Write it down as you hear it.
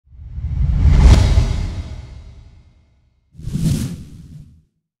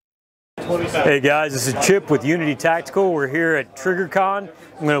Hey guys, this is Chip with Unity Tactical. We're here at Triggercon.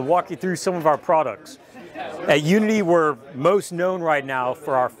 I'm going to walk you through some of our products. At Unity, we're most known right now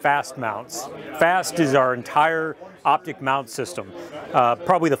for our fast mounts. Fast is our entire optic mount system.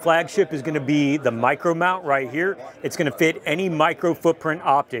 Probably the flagship is going to be the micro mount right here. It's going to fit any micro footprint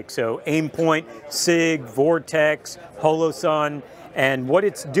optic, so Aimpoint, SIG, Vortex, Holosun. And what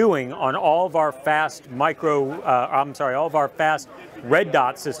it's doing on all of our fast all of our fast red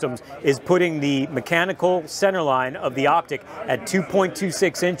dot systems is putting the mechanical center line of the optic at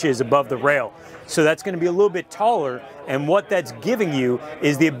 2.26 inches above the rail. So that's going to be a little bit taller, and what that's giving you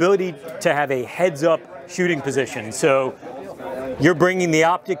is the ability to have a heads-up shooting position. So you're bringing the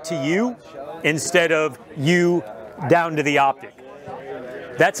optic to you instead of you down to the optic.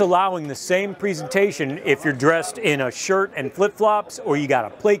 That's allowing the same presentation if you're dressed in a shirt and flip-flops, or you got a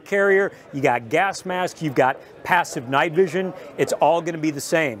plate carrier, you got gas mask, you've got passive night vision. It's all going to be the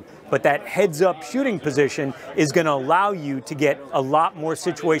same. But that heads-up shooting position is going to allow you to get a lot more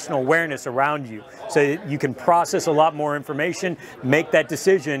situational awareness around you, so that you can process a lot more information, make that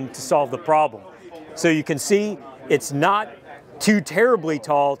decision to solve the problem. So you can see it's not too terribly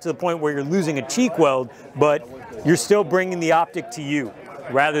tall to the point where you're losing a cheek weld, but you're still bringing the optic to you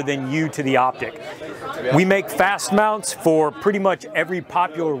rather than you to the optic. We make fast mounts for pretty much every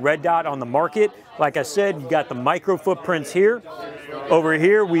popular red dot on the market. Like I said, you've got the micro footprints here. Over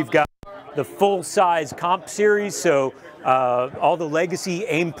here, we've got the full-size comp series, so all the legacy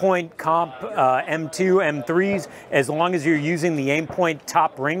Aimpoint comp M2, M3s, as long as you're using the Aimpoint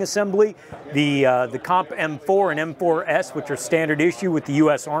top ring assembly. The comp M4 and M4S, which are standard issue with the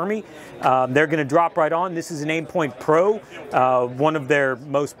US Army, they're going to drop right on. This is an Aimpoint Pro, one of their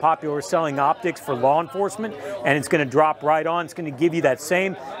most popular selling optics for law enforcement, and it's going to drop right on. It's going to give you that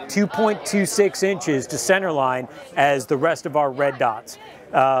same 2.26 inches to center line as the rest of our red dots.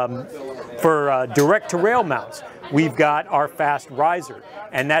 For direct-to-rail mounts, we've got our fast riser,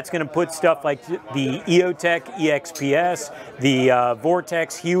 and that's going to put stuff like the EOTech, EXPS, the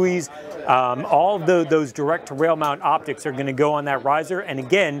Vortex, Hueys, all of those direct-to-rail mount optics are going to go on that riser, and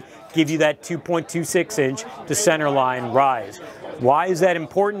again, give you that 2.26 inch to center line rise. Why is that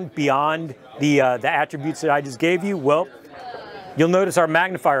important beyond the attributes that I just gave you? Well, you'll notice our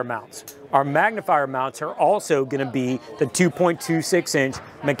magnifier mounts. Our magnifier mounts are also going to be the 2.26 inch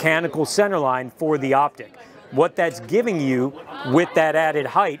mechanical center line for the optic. What that's giving you with that added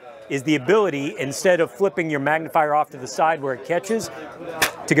height is the ability, instead of flipping your magnifier off to the side where it catches,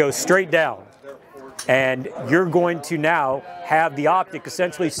 to go straight down. And you're going to now have the optic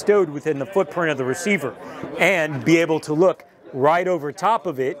essentially stowed within the footprint of the receiver and be able to look right over top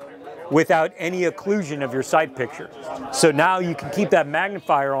of it without any occlusion of your sight picture. So now you can keep that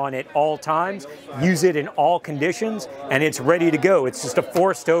magnifier on at all times, use it in all conditions, and it's ready to go. It's just a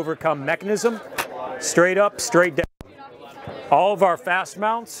force to overcome mechanism, straight up, straight down. All of our fast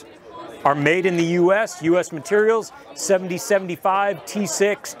mounts are made in the US materials, 7075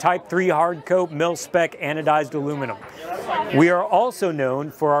 T6 Type 3 hard coat MIL-SPEC anodized aluminum. We are also known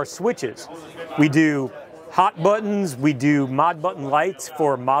for our switches. We do hot buttons, we do mod button lights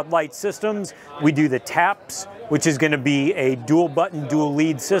for mod light systems, we do the taps, which is going to be a dual button, dual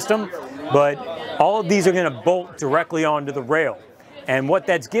lead system, but all of these are going to bolt directly onto the rail. And what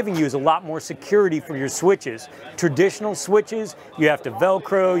that's giving you is a lot more security for your switches. Traditional switches, you have to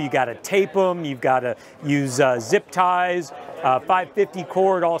Velcro, you got to tape them, you've got to use zip ties, 550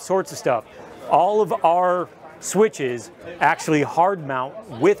 cord, all sorts of stuff. All of our switches actually hard mount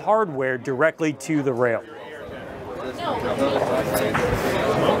with hardware directly to the rail.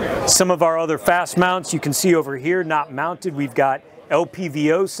 Some of our other fast mounts you can see over here, not mounted. We've got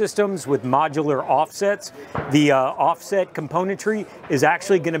LPVO systems with modular offsets. The offset componentry is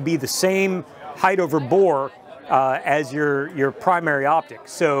actually going to be the same height over bore as your primary optic.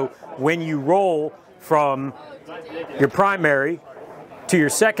 So when you roll from your primary to your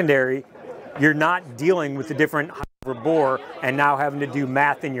secondary, you're not dealing with the different height over bore and now having to do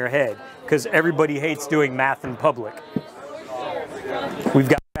math in your head, because everybody hates doing math in public. We've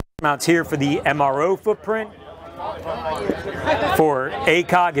got mounts here for the MRO footprint, for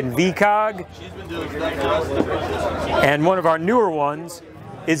ACOG and VCOG, and one of our newer ones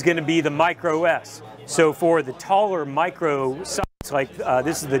is going to be the Micro S. So for the taller micro size, like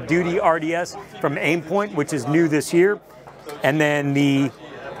this is the Duty RDS from Aimpoint, which is new this year, and then the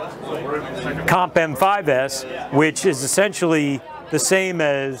Comp M5S, which is essentially the same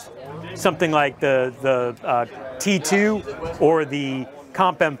as something like the T2 or the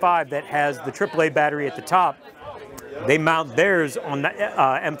Comp M5 that has the AAA battery at the top. They mount theirs on the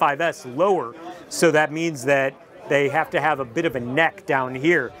M5S lower, so that means that they have to have a bit of a neck down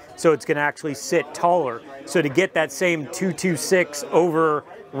here, so it's going to actually sit taller. So to get that same 226 over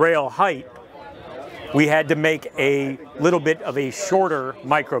rail height, we had to make a little bit of a shorter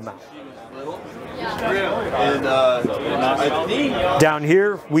micro mount. Down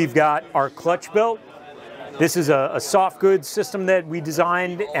here, we've got our clutch belt. This is a soft goods system that we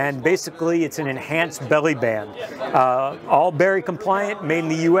designed, and basically it's an enhanced belly band. All Berry compliant, made in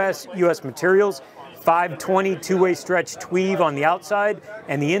the US materials, 520 two-way stretch tweave on the outside,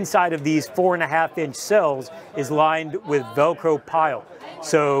 and the inside of these 4.5-inch cells is lined with Velcro pile.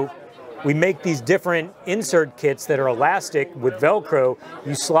 So we make these different insert kits that are elastic with Velcro.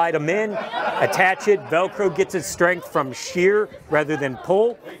 You slide them in, attach it. Velcro gets its strength from shear rather than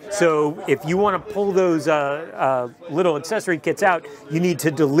pull. So if you want to pull those little accessory kits out, you need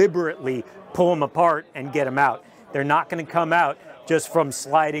to deliberately pull them apart and get them out. They're not going to come out just from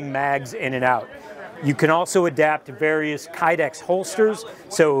sliding mags in and out. You can also adapt to various Kydex holsters.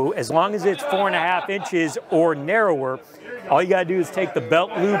 So as long as it's 4.5 inches or narrower, all you gotta do is take the belt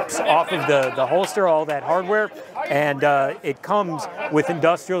loops off of the holster, all that hardware, and it comes with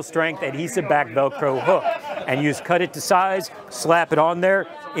industrial strength adhesive back Velcro hook. And you just cut it to size, slap it on there,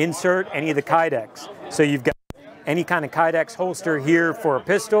 insert any of the Kydex. So you've got any kind of Kydex holster here for a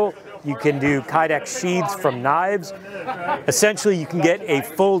pistol. You can do Kydex sheaths from knives. Essentially, you can get a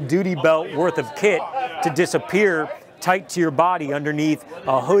full duty belt worth of kit to disappear tight to your body underneath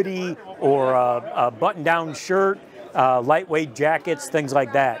a hoodie or a button-down shirt, lightweight jackets, things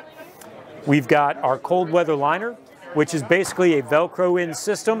like that. We've got our cold weather liner, which is basically a Velcro-in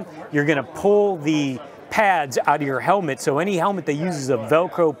system. You're gonna pull the pads out of your helmet, so any helmet that uses a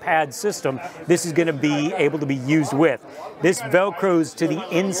Velcro pad system, this is going to be able to be used with. This Velcros to the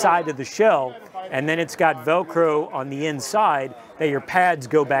inside of the shell, and then it's got Velcro on the inside that your pads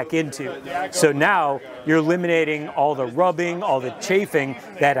go back into. So now you're eliminating all the rubbing, all the chafing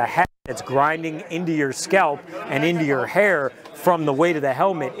that a hat that's grinding into your scalp and into your hair from the weight of the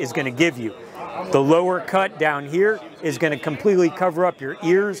helmet is going to give you. The lower cut down here is going to completely cover up your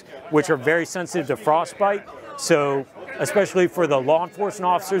ears, which are very sensitive to frostbite. So especially for the law enforcement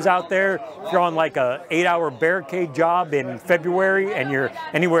officers out there, if you're on like a 8-hour barricade job in February and you're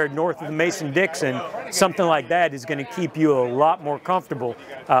anywhere north of the Mason-Dixon, something like that is going to keep you a lot more comfortable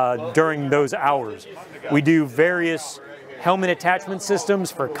during those hours. We do various helmet attachment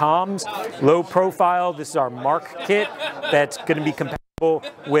systems for comms, low profile. This is our Mark kit that's going to be compatible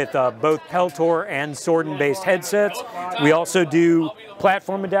with both Peltor and Sorden-based headsets. We also do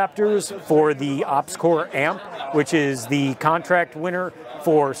platform adapters for the OpsCore amp, which is the contract winner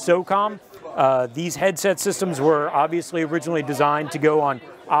for SOCOM. These headset systems were obviously originally designed to go on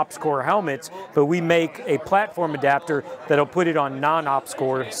OpsCore helmets, but we make a platform adapter that'll put it on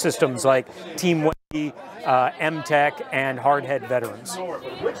non-OpsCore systems like Team Wendy, MTech, and Hardhead veterans.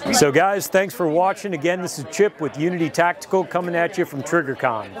 So guys, thanks for watching. Again, this is Chip with Unity Tactical coming at you from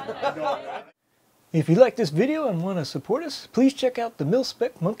Triggercon. If you like this video and want to support us, please check out the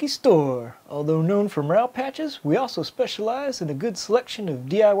MIL-SPEC Monkey Store. Although known for morale patches, we also specialize in a good selection of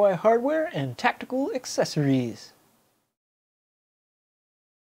DIY hardware and tactical accessories.